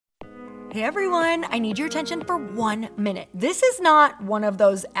Hey everyone, I need your attention for 1 minute. This is not one of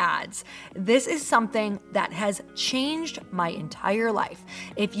those ads. This is something that has changed my entire life.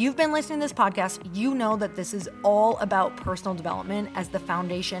 If you've been listening to this podcast, you know that this is all about personal development as the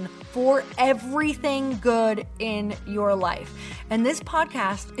foundation for everything good in your life. And this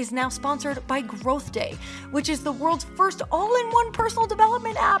podcast is now sponsored by Growth Day, which is the world's first all-in-one personal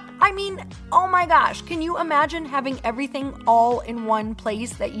development app. I mean, oh my gosh, can you imagine having everything all in one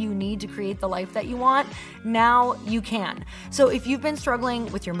place that you need to create the life that you want? Now you can. So if you've been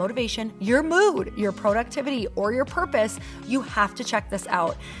struggling with your motivation, your mood, your productivity, or your purpose, you have to check this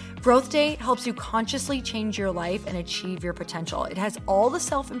out. Growth Day helps you consciously change your life and achieve your potential. It has all the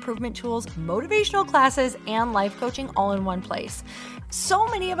self-improvement tools, motivational classes, and life coaching all in one place. So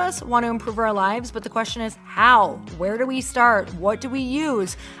many of us want to improve our lives, but the question is how? Where do we start? What do we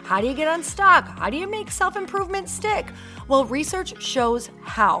use? How do you get unstuck? How do you make self-improvement stick? Well, research shows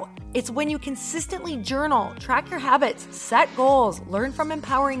how. It's when you consistently journal, track your habits, set goals, learn from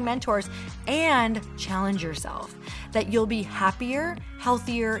empowering mentors, and challenge yourself that you'll be happier,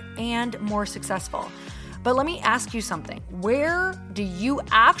 healthier, and more successful. But let me ask you something. Where do you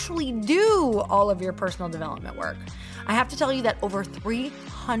actually do all of your personal development work? I have to tell you that over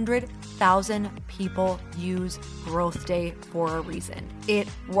 300,000 people use Growth Day for a reason. It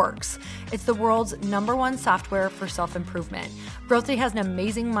works. It's the world's #1 software for self-improvement. Growth Day has an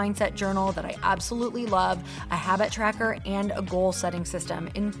amazing mindset journal that I absolutely love, a habit tracker, and a goal-setting system.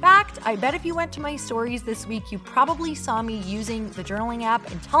 In fact, I bet if you went to my stories this week, you probably saw me using the journaling app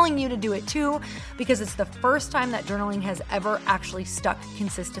and telling you to do it too, because it's the first time that journaling has ever actually stuck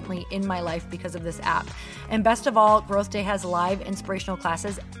consistently in my life because of this app. And best of all, Growth Day has live inspirational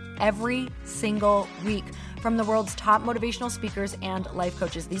classes every single week from the world's top motivational speakers and life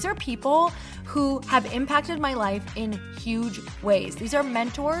coaches. These are people who have impacted my life in huge ways. These are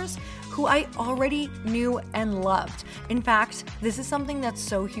mentors who I already knew and loved. In fact, this is something that's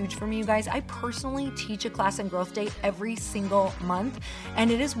so huge for me, you guys. I personally teach a class in Growth Day every single month,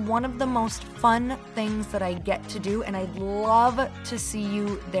 and it is one of the most fun things that I get to do, and I'd love to see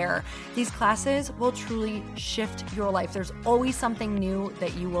you there. These classes will truly shift your life. There's always something new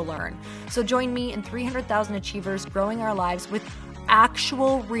that you will learn. So join me and 300,000 achievers growing our lives with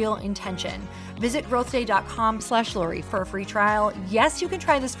actual real intention. Visit growthday.com/Lori for a free trial. Yes, you can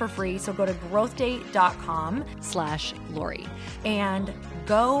try this for free. So go to growthday.com/Lori and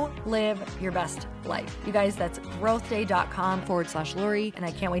go live your best life. You guys, that's growthday.com/Lori. And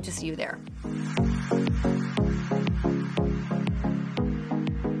I can't wait to see you there.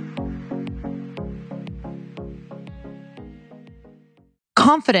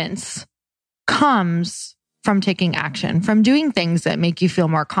 Confidence comes from taking action, from doing things that make you feel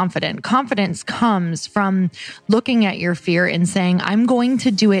more confident. Confidence comes from looking at your fear and saying, I'm going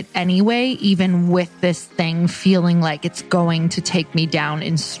to do it anyway, even with this thing feeling like it's going to take me down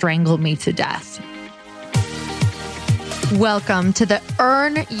and strangle me to death. Welcome to the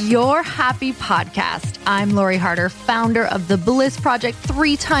Earn Your Happy podcast. I'm Lori Harder, founder of The Bliss Project,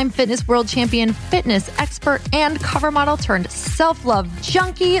 3-time fitness world champion, fitness expert, and cover model turned self-love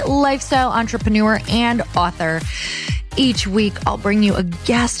junkie, lifestyle entrepreneur, and author. Each week, I'll bring you a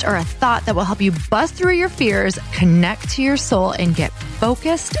guest or a thought that will help you bust through your fears, connect to your soul, and get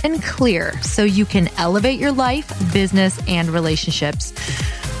focused and clear so you can elevate your life, business, and relationships.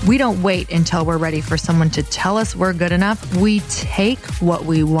 We don't wait until we're ready for someone to tell us we're good enough. We take what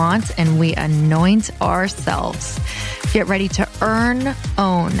we want and we anoint ourselves. Get ready to earn,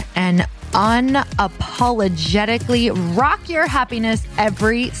 own, and unapologetically rock your happiness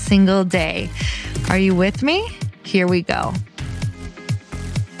every single day. Are you with me? Here we go.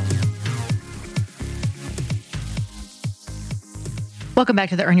 Welcome back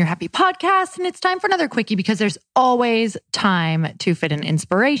to the Earn Your Happy podcast. And it's time for another quickie because there's always time to fit in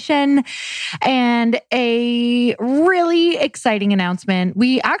inspiration and a really exciting announcement.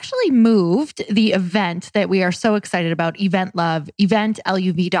 We actually moved the event that we are so excited about, Event Love,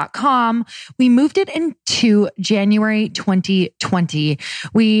 eventluv.com. We moved it into January 2020.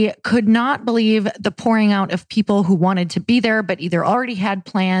 We could not believe the pouring out of people who wanted to be there, but either already had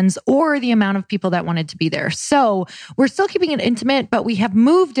plans or the amount of people that wanted to be there. So we're still keeping it intimate, but we have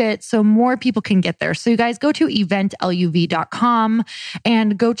moved it so more people can get there. So you guys go to eventluv.com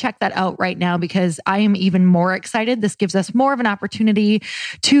and go check that out right now because I am even more excited. This gives us more of an opportunity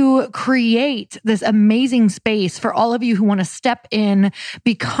to create this amazing space for all of you who want to step in,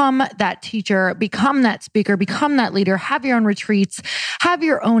 become that teacher, become that speaker, become that leader, have your own retreats, have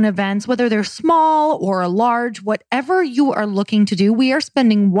your own events, whether they're small or large, whatever you are looking to do. We are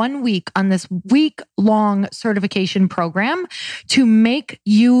spending 1 week on this week-long certification program to make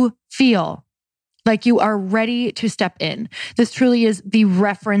you feel like you are ready to step in. This truly is the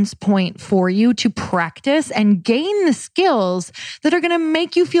reference point for you to practice and gain the skills that are going to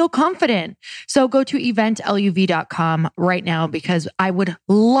make you feel confident. So go to eventluv.com right now, because I would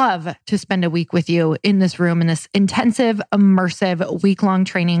love to spend a week with you in this room in this intensive, immersive week-long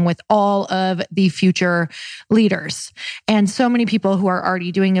training with all of the future leaders. And so many people who are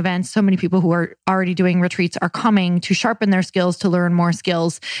already doing events, so many people who are already doing retreats are coming to sharpen their skills, to learn more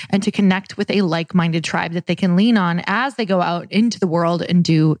skills, and to connect with a like-minded tribe that they can lean on as they go out into the world and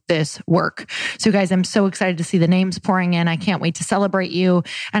do this work. So guys, I'm so excited to see the names pouring in. I can't wait to celebrate you.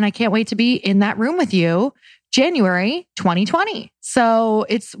 And I can't wait to be in that room with you January 2020. So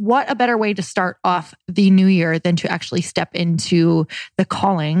it's what a better way to start off the new year than to actually step into the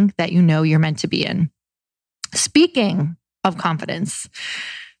calling that you know you're meant to be in. Speaking of confidence,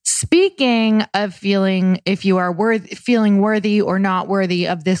 speaking of feeling if you are feeling worthy or not worthy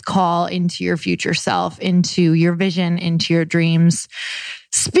of this call into your future self, into your vision, into your dreams.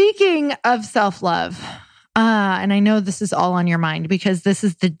 Speaking of self-love, and I know this is all on your mind because this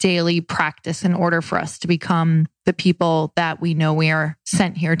is the daily practice in order for us to become the people that we know we are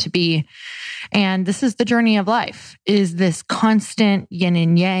sent here to be. And this is the journey of life, is this constant yin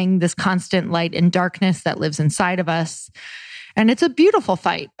and yang, this constant light and darkness that lives inside of us. And it's a beautiful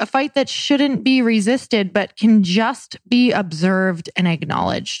fight, a fight that shouldn't be resisted, but can just be observed and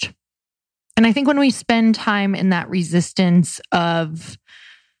acknowledged. And I think when we spend time in that resistance of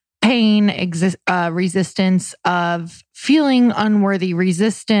pain, resistance of feeling unworthy,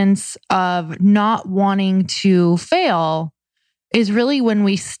 resistance of not wanting to fail, is really when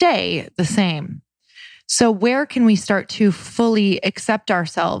we stay the same. So where can we start to fully accept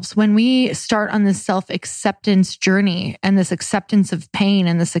ourselves? When we start on this self-acceptance journey and this acceptance of pain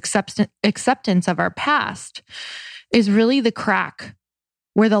and this acceptance of our past is really the crack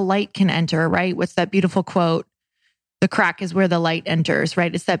where the light can enter, right? What's that beautiful quote? The crack is where the light enters,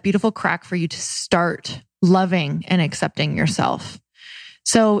 right? It's that beautiful crack for you to start loving and accepting yourself.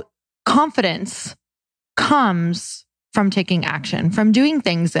 So confidence comes from taking action, from doing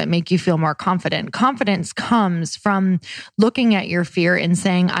things that make you feel more confident. Confidence comes from looking at your fear and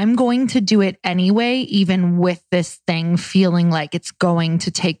saying, I'm going to do it anyway, even with this thing feeling like it's going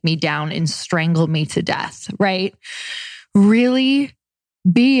to take me down and strangle me to death, right? Really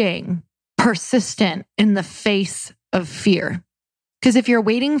being persistent in the face of fear. Because if you're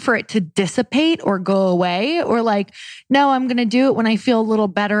waiting for it to dissipate or go away, or like, no, I'm going to do it when I feel a little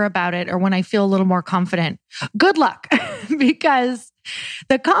better about it or when I feel a little more confident, good luck. Because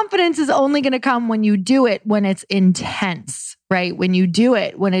the confidence is only going to come when you do it, when it's intense, right? When you do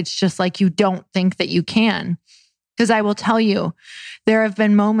it, when it's just like you don't think that you can. Because I will tell you, there have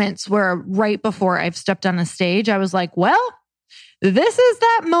been moments where right before I've stepped on a stage, I was like, well, this is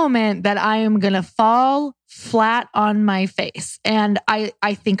that moment that I am going to fall flat on my face. And I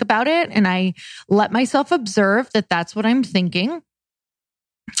think about it and I let myself observe that that's what I'm thinking.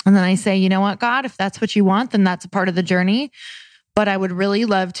 And then I say, you know what, God, if that's what you want, then that's a part of the journey. But I would really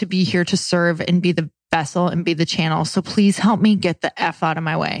love to be here to serve and be the vessel and be the channel. So please help me get the F out of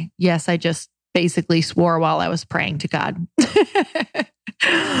my way. Yes, I just basically swore while I was praying to God.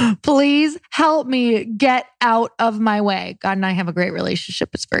 Please help me get out of my way. God and I have a great relationship.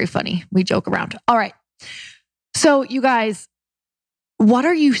 It's very funny. We joke around. All right. So you guys, what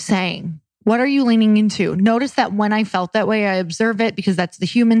are you saying? What are you leaning into? Notice that when I felt that way, I observe it because that's the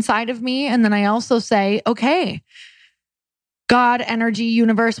human side of me. And then I also say, okay, God, energy,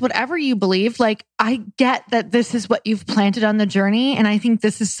 universe, whatever you believe, like I get that this is what you've planted on the journey. And I think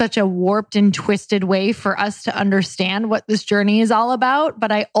this is such a warped and twisted way for us to understand what this journey is all about.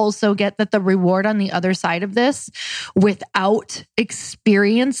 But I also get that the reward on the other side of this, without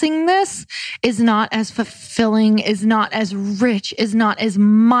experiencing this, is not as fulfilling, is not as rich, is not as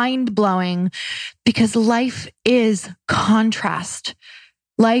mind-blowing, because life is contrast.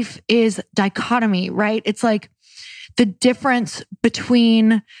 Life is dichotomy, right? It's like the difference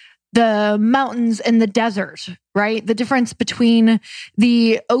between the mountains and the desert, right? The difference between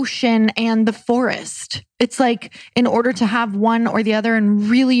the ocean and the forest. It's like, in order to have one or the other and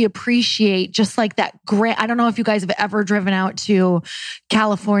really appreciate just like that grand, I don't know if you guys have ever driven out to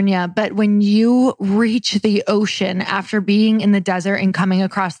California, but when you reach the ocean after being in the desert and coming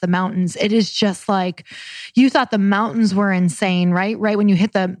across the mountains, it is just like, you thought the mountains were insane, right? Right when you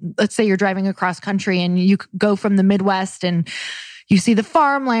hit let's say you're driving across country and you go from the Midwest and you see the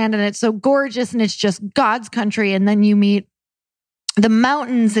farmland and it's so gorgeous and it's just God's country. And then you meet the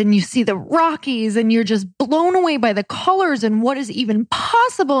mountains and you see the Rockies and you're just blown away by the colors and what is even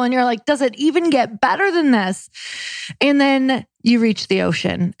possible. And you're like, does it even get better than this? And then you reach the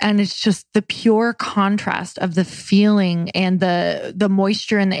ocean and it's just the pure contrast of the feeling and the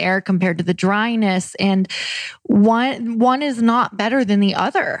moisture in the air compared to the dryness. And one is not better than the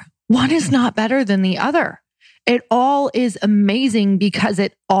other. One is not better than the other. It all is amazing because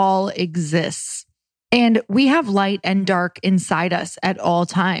it all exists. And we have light and dark inside us at all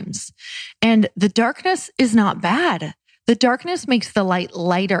times. And the darkness is not bad. The darkness makes the light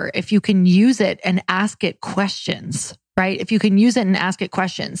lighter if you can use it and ask it questions, right? If you can use it and ask it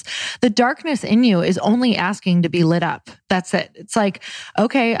questions. The darkness in you is only asking to be lit up. That's it. It's like,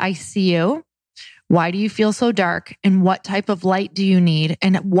 okay, I see you. Why do you feel so dark? And what type of light do you need?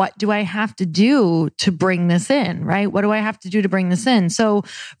 And what do I have to do to bring this in, right? What do I have to do to bring this in? So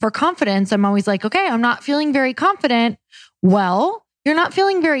for confidence, I'm always like, okay, I'm not feeling very confident. Well, you're not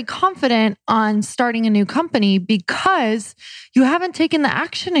feeling very confident on starting a new company because you haven't taken the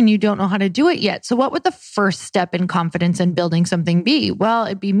action and you don't know how to do it yet. So what would the first step in confidence in building something be? Well,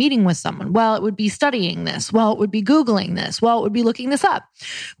 it'd be meeting with someone. Well, it would be studying this. Well, it would be Googling this. Well, it would be looking this up.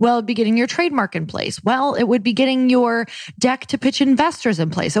 Well, it'd be getting your trademark in place. Well, it would be getting your deck to pitch investors in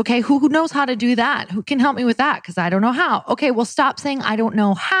place. Okay, who knows how to do that? Who can help me with that? Because I don't know how. Okay, well, stop saying I don't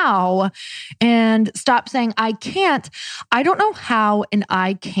know how and stop saying I can't. I don't know how and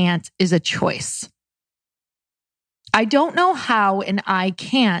I can't is a choice. I don't know how and I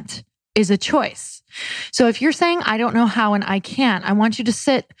can't is a choice. So if you're saying I don't know how and I can't, I want you to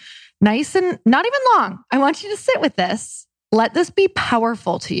sit nice and not even long. I want you to sit with this. Let this be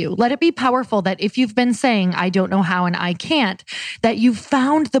powerful to you. Let it be powerful that if you've been saying, I don't know how and I can't, that you've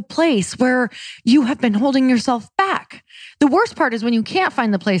found the place where you have been holding yourself back. The worst part is when you can't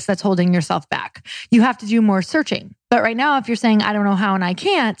find the place that's holding yourself back. You have to do more searching. But right now, if you're saying, I don't know how and I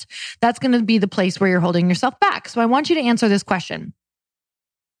can't, that's going to be the place where you're holding yourself back. So I want you to answer this question.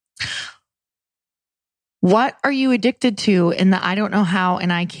 What are you addicted to in the I don't know how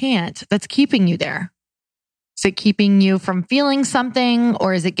and I can't that's keeping you there? Is it keeping you from feeling something,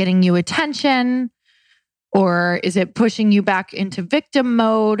 or is it getting you attention, or is it pushing you back into victim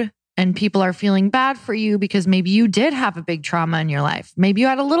mode and people are feeling bad for you because maybe you did have a big trauma in your life. Maybe you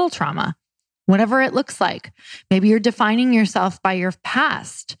had a little trauma, whatever it looks like. Maybe you're defining yourself by your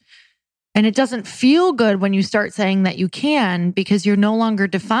past and it doesn't feel good when you start saying that you can because you're no longer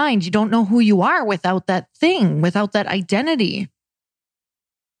defined. You don't know who you are without that thing, without that identity.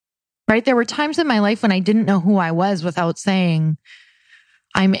 Right? There were times in my life when I didn't know who I was without saying,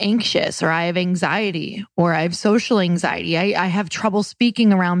 I'm anxious, or I have anxiety, or I have social anxiety. I have trouble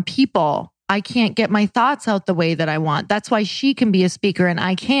speaking around people. I can't get my thoughts out the way that I want. That's why she can be a speaker and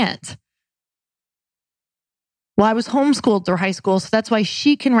I can't. Well, I was homeschooled through high school, so that's why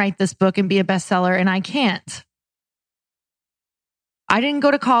she can write this book and be a bestseller and I can't. I didn't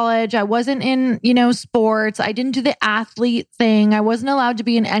go to college. I wasn't in, sports. I didn't do the athlete thing. I wasn't allowed to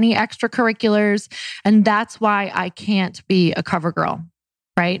be in any extracurriculars. And that's why I can't be a cover girl,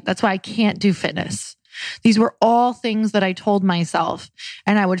 right? That's why I can't do fitness. These were all things that I told myself,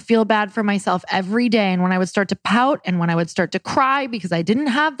 and I would feel bad for myself every day. And when I would start to pout and when I would start to cry because I didn't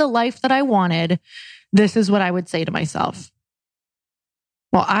have the life that I wanted, this is what I would say to myself.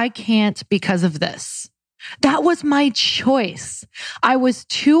 Well, I can't because of this. That was my choice. I was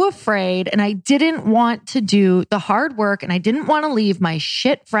too afraid and I didn't want to do the hard work and I didn't want to leave my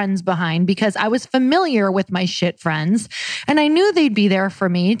shit friends behind because I was familiar with my shit friends and I knew they'd be there for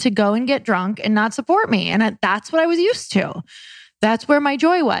me to go and get drunk and not support me. And that's what I was used to. That's where my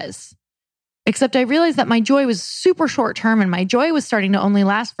joy was. Except I realized that my joy was super short term and my joy was starting to only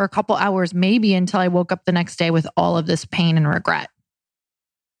last for a couple hours, maybe until I woke up the next day with all of this pain and regret.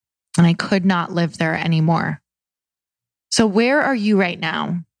 And I could not live there anymore. So where are you right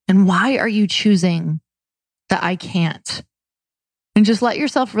now? And why are you choosing that I can't? And just let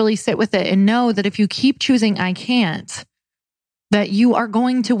yourself really sit with it and know that if you keep choosing I can't, that you are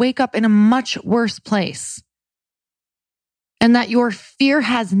going to wake up in a much worse place. And that your fear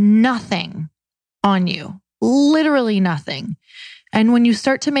has nothing on you, literally nothing. And when you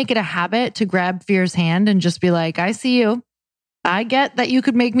start to make it a habit to grab fear's hand and just be like, I see you. I get that you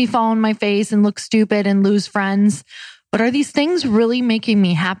could make me fall on my face and look stupid and lose friends, but are these things really making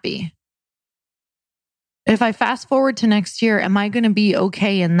me happy? If I fast forward to next year, am I going to be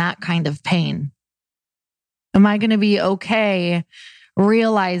okay in that kind of pain? Am I going to be okay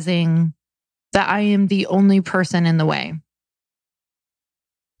realizing that I am the only person in the way?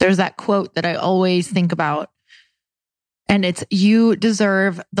 There's that quote that I always think about, and it's, you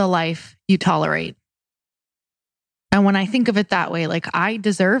deserve the life you tolerate. And when I think of it that way, like, I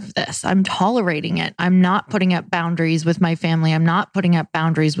deserve this. I'm tolerating it. I'm not putting up boundaries with my family. I'm not putting up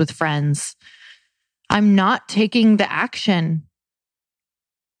boundaries with friends. I'm not taking the action.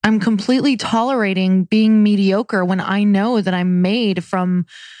 I'm completely tolerating being mediocre when I know that I'm made from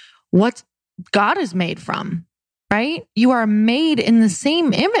what God is made from, right? You are made in the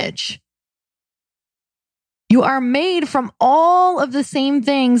same image. You are made from all of the same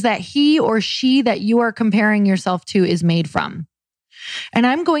things that he or she that you are comparing yourself to is made from. And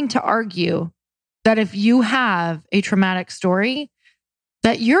I'm going to argue that if you have a traumatic story,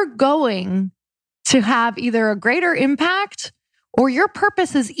 that you're going to have either a greater impact or your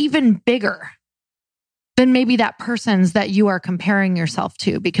purpose is even bigger than maybe that person's that you are comparing yourself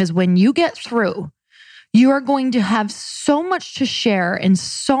to. Because when you get through, you are going to have so much to share and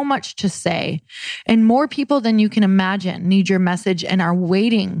so much to say. And more people than you can imagine need your message and are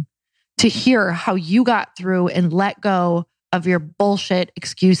waiting to hear how you got through and let go of your bullshit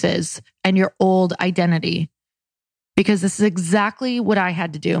excuses and your old identity. Because this is exactly what I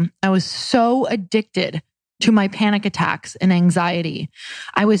had to do. I was so addicted to my panic attacks and anxiety.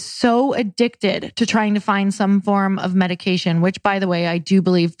 I was so addicted to trying to find some form of medication, which, by the way, I do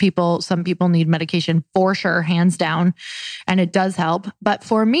believe some people need medication for sure, hands down, and it does help. But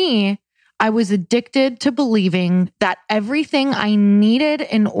for me, I was addicted to believing that everything I needed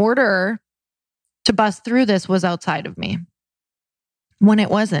in order to bust through this was outside of me, when it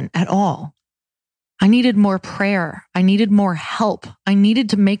wasn't at all. I needed more prayer. I needed more help. I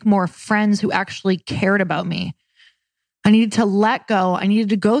needed to make more friends who actually cared about me. I needed to let go. I needed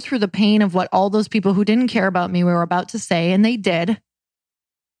to go through the pain of what all those people who didn't care about me were about to say, and they did.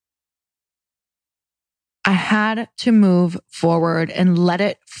 I had to move forward and let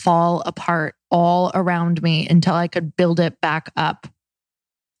it fall apart all around me until I could build it back up.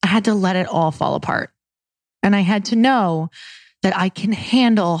 I had to let it all fall apart. And I had to know that I can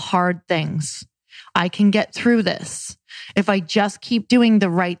handle hard things. I can get through this. If I just keep doing the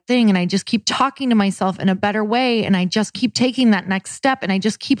right thing and I just keep talking to myself in a better way and I just keep taking that next step and I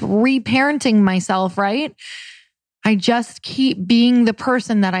just keep reparenting myself, right? I just keep being the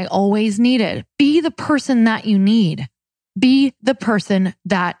person that I always needed. Be the person that you need. Be the person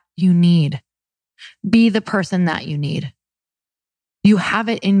that you need. Be the person that you need. You have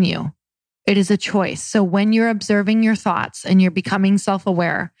it in you. It is a choice. So when you're observing your thoughts and you're becoming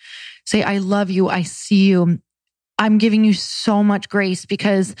self-aware, say, I love you. I see you. I'm giving you so much grace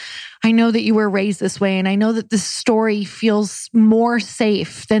because I know that you were raised this way. And I know that this story feels more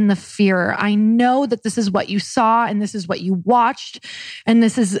safe than the fear. I know that this is what you saw and this is what you watched. And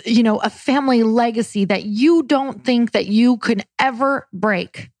this is, a family legacy that you don't think that you could ever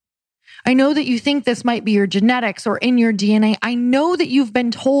break. I know that you think this might be your genetics or in your DNA. I know that you've been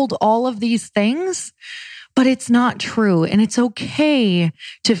told all of these things, but it's not true. And it's okay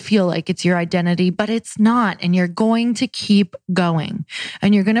to feel like it's your identity, but it's not. And you're going to keep going.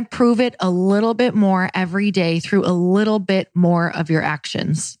 And you're going to prove it a little bit more every day through a little bit more of your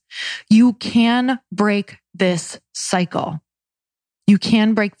actions. You can break this cycle. You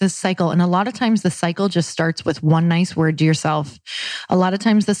can break this cycle. And a lot of times the cycle just starts with one nice word to yourself. A lot of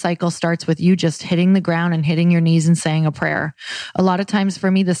times the cycle starts with you just hitting the ground and hitting your knees and saying a prayer. A lot of times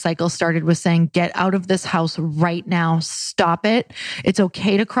for me, the cycle started with saying, get out of this house right now. Stop it. It's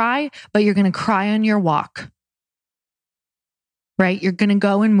okay to cry, but you're going to cry on your walk. Right? You're going to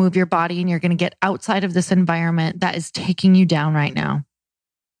go and move your body and you're going to get outside of this environment that is taking you down right now.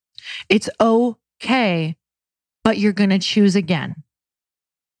 It's okay, but you're going to choose again.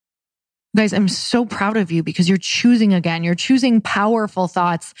 Guys, I'm so proud of you because you're choosing again. You're choosing powerful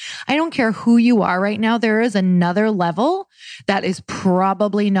thoughts. I don't care who you are right now. There is another level that is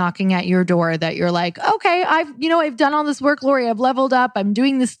probably knocking at your door that you're like, okay, I've done all this work, Lori. I've leveled up. I'm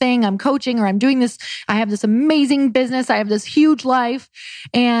doing this thing. I'm coaching or I'm doing this. I have this amazing business. I have this huge life.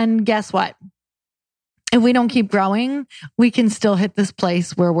 And guess what? If we don't keep growing, we can still hit this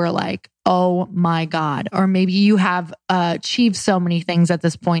place where we're like, oh my God. Or maybe you have achieved so many things at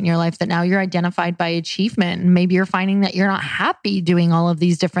this point in your life that now you're identified by achievement. And maybe you're finding that you're not happy doing all of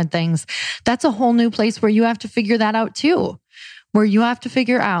these different things. That's a whole new place where you have to figure that out too, where you have to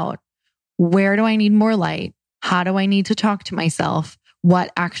figure out, where do I need more light? How do I need to talk to myself?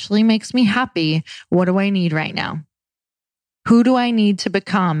 What actually makes me happy? What do I need right now? Who do I need to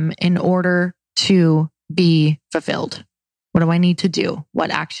become in order to be fulfilled? What do I need to do?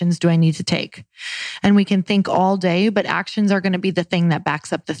 What actions do I need to take? And we can think all day, but actions are going to be the thing that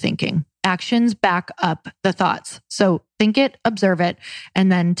backs up the thinking. Actions back up the thoughts. So think it, observe it,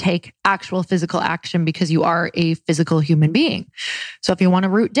 and then take actual physical action because you are a physical human being. So if you want to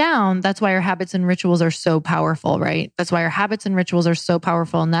root down, that's why our habits and rituals are so powerful, right? That's why our habits and rituals are so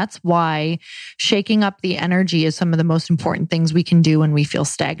powerful. And that's why shaking up the energy is some of the most important things we can do when we feel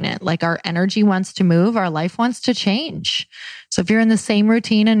stagnant. Like our energy wants to move, our life wants to change. So if you're in the same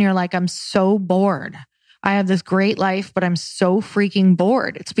routine and you're like, I'm so bored, I have this great life, but I'm so freaking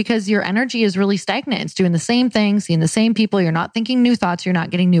bored. It's because your energy is really stagnant. It's doing the same thing, seeing the same people. You're not thinking new thoughts. You're not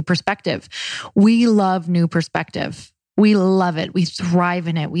getting new perspective. We love new perspective. We love it. We thrive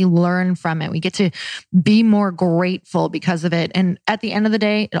in it. We learn from it. We get to be more grateful because of it. And at the end of the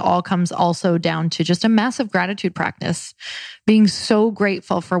day, it all comes also down to just a massive gratitude practice, being so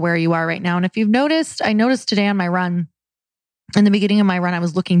grateful for where you are right now. And if you've noticed, I noticed today on my run, in the beginning of my run, I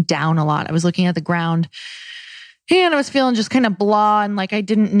was looking down a lot. I was looking at the ground and I was feeling just kind of blah. And like, I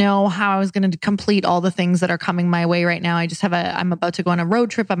didn't know how I was going to complete all the things that are coming my way right now. I'm about to go on a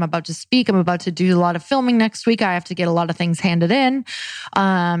road trip. I'm about to speak. I'm about to do a lot of filming next week. I have to get a lot of things handed in,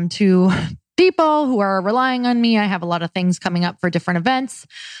 to people who are relying on me. I have a lot of things coming up for different events.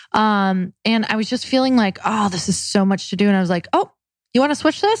 And I was just feeling like, oh, this is so much to do. And I was like, oh, you want to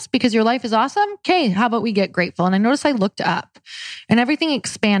switch this because your life is awesome? Okay, how about we get grateful? And I noticed I looked up and everything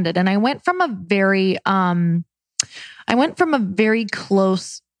expanded. And I went from a very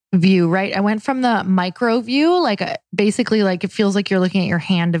close view, right? I went from the micro view, basically like it feels like you're looking at your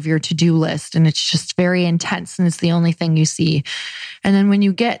hand of your to-do list and it's just very intense and it's the only thing you see. And then when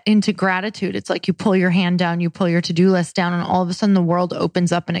you get into gratitude, it's like you pull your hand down, you pull your to-do list down and all of a sudden the world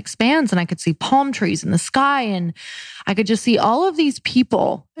opens up and expands and I could see palm trees in the sky and I could just see all of these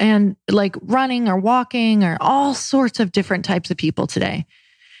people and like running or walking or all sorts of different types of people today.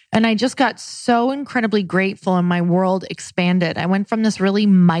 And I just got so incredibly grateful and my world expanded. I went from this really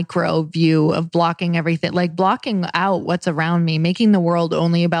micro view of blocking everything, like blocking out what's around me, making the world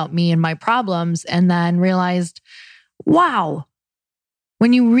only about me and my problems, and then realized, wow,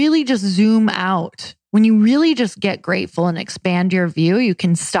 when you really just zoom out, when you really just get grateful and expand your view, you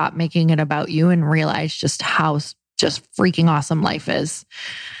can stop making it about you and realize just how just freaking awesome life is.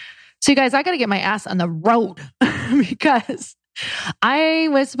 So you guys, I got to get my ass on the road because I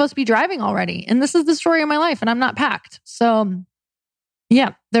was supposed to be driving already. And this is the story of my life and I'm not packed. So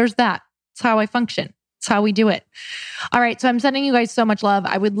yeah, there's that. It's how I function. It's how we do it. All right. So I'm sending you guys so much love.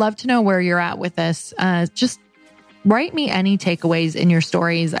 I would love to know where you're at with this. Just write me any takeaways in your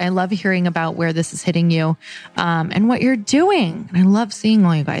stories. I love hearing about where this is hitting you and what you're doing. And I love seeing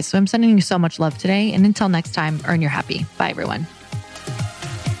all you guys. So I'm sending you so much love today. And until next time, earn your happy. Bye, everyone.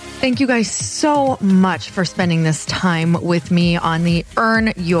 Thank you guys so much for spending this time with me on the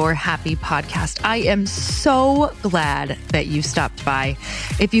Earn Your Happy podcast. I am so glad that you stopped by.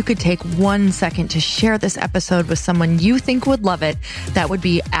 If you could take 1 second to share this episode with someone you think would love it, that would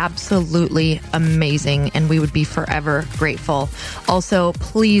be absolutely amazing. And we would be forever grateful. Also,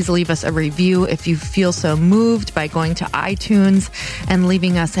 please leave us a review if you feel so moved by going to iTunes and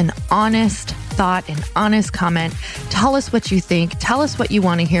leaving us an honest thought, an honest comment. Tell us what you think. Tell us what you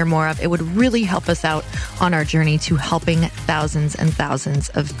want to hear more of. It would really help us out on our journey to helping thousands and thousands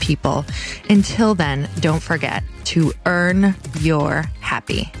of people. Until then, don't forget to earn your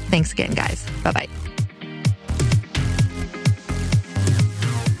happy. Thanks again, guys. Bye-bye.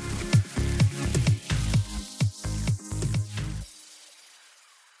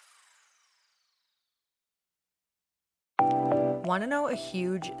 Want to know a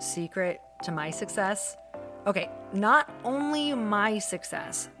huge secret to my success? Okay, not only my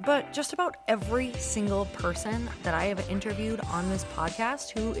success, but just about every single person that I have interviewed on this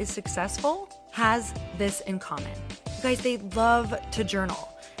podcast who is successful has this in common. You guys, they love to journal.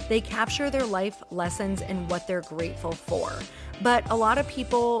 They capture their life lessons and what they're grateful for. But a lot of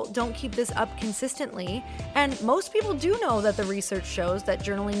people don't keep this up consistently. And most people do know that the research shows that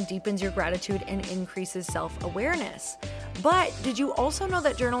journaling deepens your gratitude and increases self-awareness. But did you also know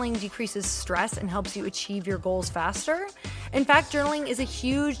that journaling decreases stress and helps you achieve your goals faster? In fact, journaling is a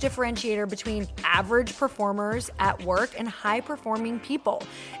huge differentiator between average performers at work and high-performing people.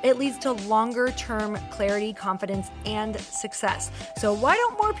 It leads to longer-term clarity, confidence, and success. So why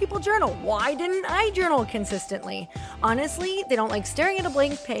don't more people journal? Why didn't I journal consistently? Honestly, they don't like staring at a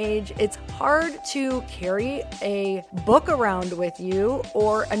blank page. It's hard to carry a book around with you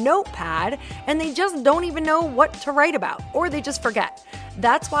or a notepad, and they just don't even know what to write about, or they just forget.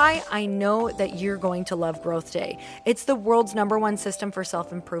 That's why I know that you're going to love Growth Day. It's the world's #1 system for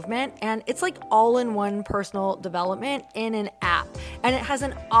self-improvement, and it's like all-in-one personal development in an app. And it has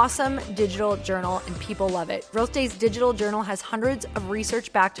an awesome digital journal, and people love it. Growth Day's digital journal has hundreds of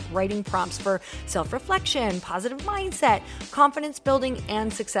research-backed writing prompts for self-reflection, positive mindset, confidence building,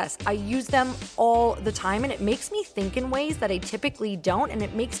 and success. I use them all the time, and it makes me think in ways that I typically don't, and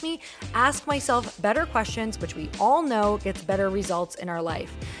it makes me ask myself better questions, which we all know gets better results in our life.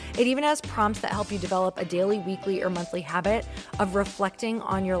 It even has prompts that help you develop a daily, weekly, or monthly habit of reflecting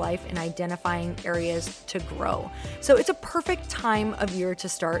on your life and identifying areas to grow. So it's a perfect time of year to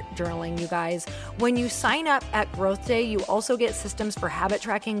start journaling, you guys. When you sign up at Growth Day, you also get systems for habit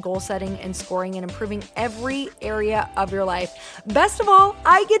tracking, goal setting, and scoring, and improving every area of your life. Best of all,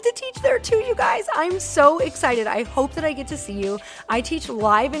 I get to teach there too, you guys. I'm so excited. I hope that I get to see you. I teach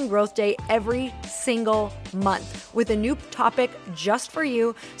live in Growth Day every single month with a new topic just for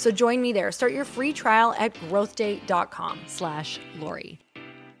you. So join me there. Start your free trial at growthday.com/Lori.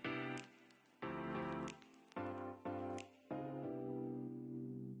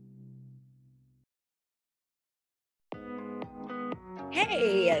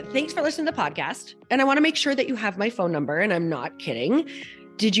 Hey, thanks for listening to the podcast. And I want to make sure that you have my phone number, and I'm not kidding.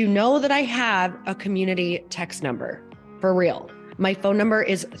 Did you know that I have a community text number? For real. My phone number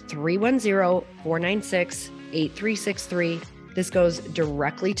is 310-496-8363. This goes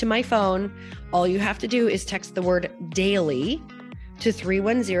directly to my phone. All you have to do is text the word daily to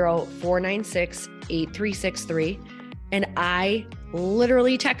 310-496-8363. And I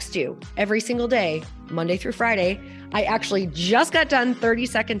literally text you every single day, Monday through Friday. I actually just got done 30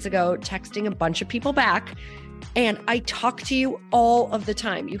 seconds ago texting a bunch of people back, and I talk to you all of the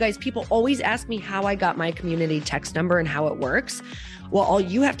time. You guys, people always ask me how I got my community text number and how it works. Well, all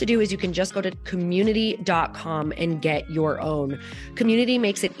you have to do is you can just go to community.com and get your own. Community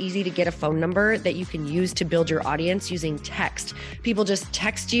makes it easy to get a phone number that you can use to build your audience using text. People just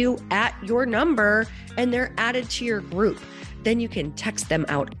text you at your number and they're added to your group. Then you can text them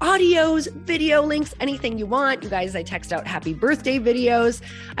out audios, video links, anything you want. You guys, I text out happy birthday videos.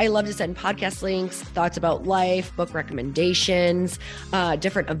 I love to send podcast links, thoughts about life, book recommendations,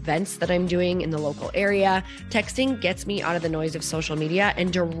 different events that I'm doing in the local area. Texting gets me out of the noise of social media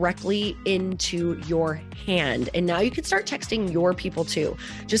and directly into your hand. And now you can start texting your people too.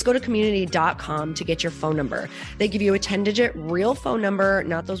 Just go to community.com to get your phone number. They give you a 10-digit real phone number,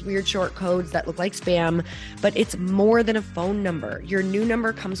 not those weird short codes that look like spam, but it's more than a phone number. Your new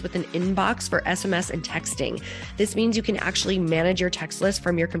number comes with an inbox for SMS and texting. This means you can actually manage your text list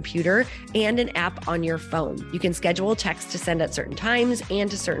from your computer and an app on your phone. You can schedule text to send at certain times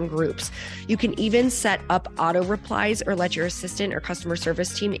and to certain groups. You can even set up auto replies or let your assistant or customer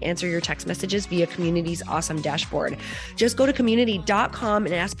service team answer your text messages via Community's awesome dashboard. Just go to community.com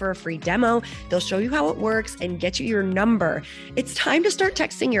and ask for a free demo. They'll show you how it works and get you your number. It's time to start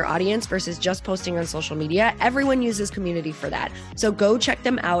texting your audience versus just posting on social media. Everyone uses Community for that. So go check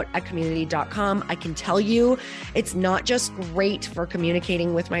them out at community.com. I can tell you it's not just great for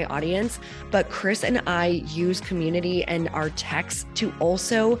communicating with my audience, but Chris and I use Community and our texts to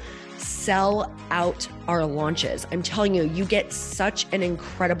also sell out our launches. I'm telling you, you get such an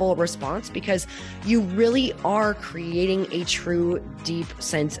incredible response because you really are creating a true, deep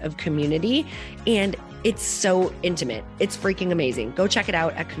sense of community. And it's so intimate. It's freaking amazing. Go check it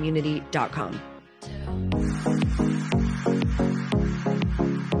out at community.com.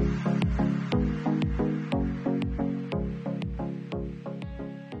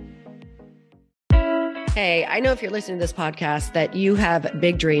 Hey, I know if you're listening to this podcast that you have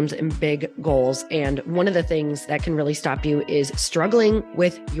big dreams and big goals. And one of the things that can really stop you is struggling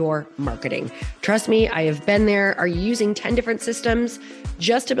with your marketing. Trust me, I have been there. Are you using 10 different systems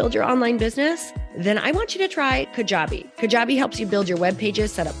just to build your online business? Then I want you to try Kajabi. Kajabi helps you build your web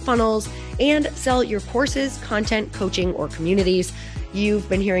pages, set up funnels, and sell your courses, content, coaching, or communities. You've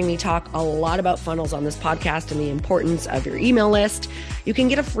been hearing me talk a lot about funnels on this podcast and the importance of your email list. You can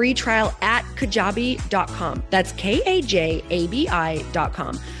get a free trial at kajabi.com. That's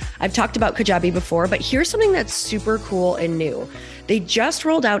Kajabi.com. I've talked about Kajabi before, but here's something that's super cool and new. They just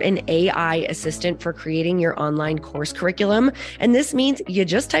rolled out an AI assistant for creating your online course curriculum. And this means you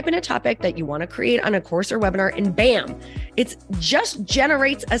just type in a topic that you want to create on a course or webinar and bam, it just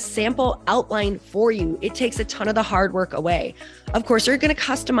generates a sample outline for you. It takes a ton of the hard work away. Of course, you're going to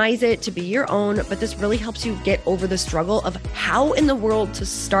customize it to be your own, but this really helps you get over the struggle of how in the world to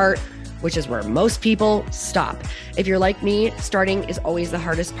start which is where most people stop. If you're like me, starting is always the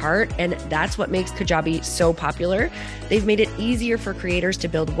hardest part, and that's what makes Kajabi so popular. They've made it easier for creators to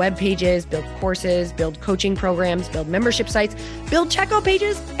build web pages, build courses, build coaching programs, build membership sites, build checkout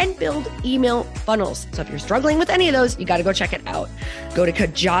pages, and build email funnels. So if you're struggling with any of those, you got to go check it out. Go to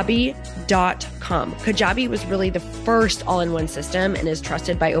kajabi.com. Kajabi was really the first all-in-one system and is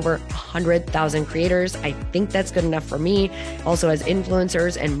trusted by over 100,000 creators. I think that's good enough for me. Also has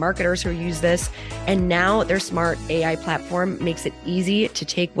influencers and marketers who use this. And now their smart AI platform makes it easy to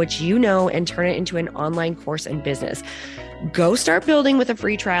take what you know and turn it into an online course and business. Go start building with a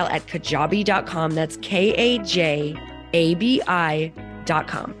free trial at kajabi.com. That's Kajabi.com.